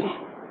 ஆமென்.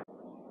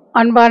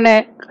 அன்பான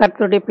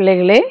கர்த்தருடைய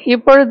பிள்ளைகளே,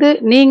 இப்பொழுது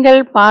நீங்கள்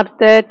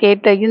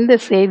கேட்ட இந்த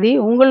செய்தி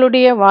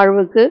உங்களுடைய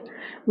வாழ்வுக்கு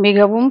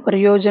மிகவும்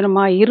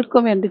பிரயோஜனமாக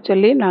இருக்கும் என்று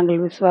சொல்லி நாங்கள்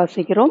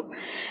விசுவாசிக்கிறோம்.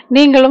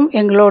 நீங்களும்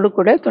எங்களோடு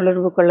கூட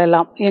தொடர்பு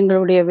கொள்ளலாம்.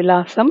 எங்களுடைய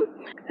விலாசம்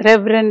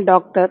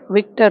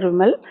Rev.Dr.Victor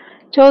Vimal,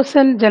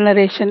 chosen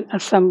generation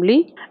assembly,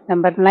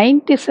 number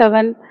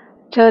 97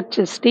 church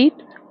street,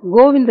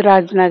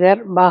 Govindaraj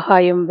நகர்,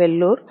 பாகாயம்,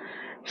 வெல்லூர்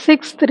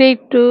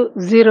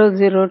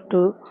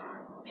 632002,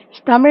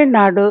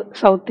 தமிழ்நாடு,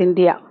 சவுத்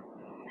இந்தியா.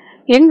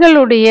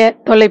 எங்களுடைய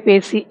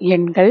தொலைபேசி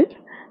எண்கள்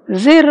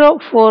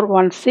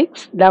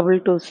 0416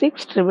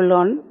 226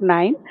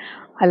 119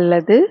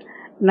 அல்லது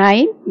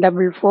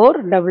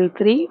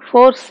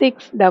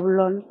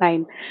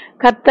 9443346119.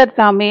 கர்த்தர்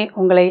தாமே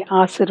உங்களை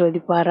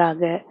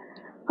ஆசீர்வதிப்பாராக.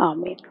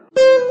 ஆமென்.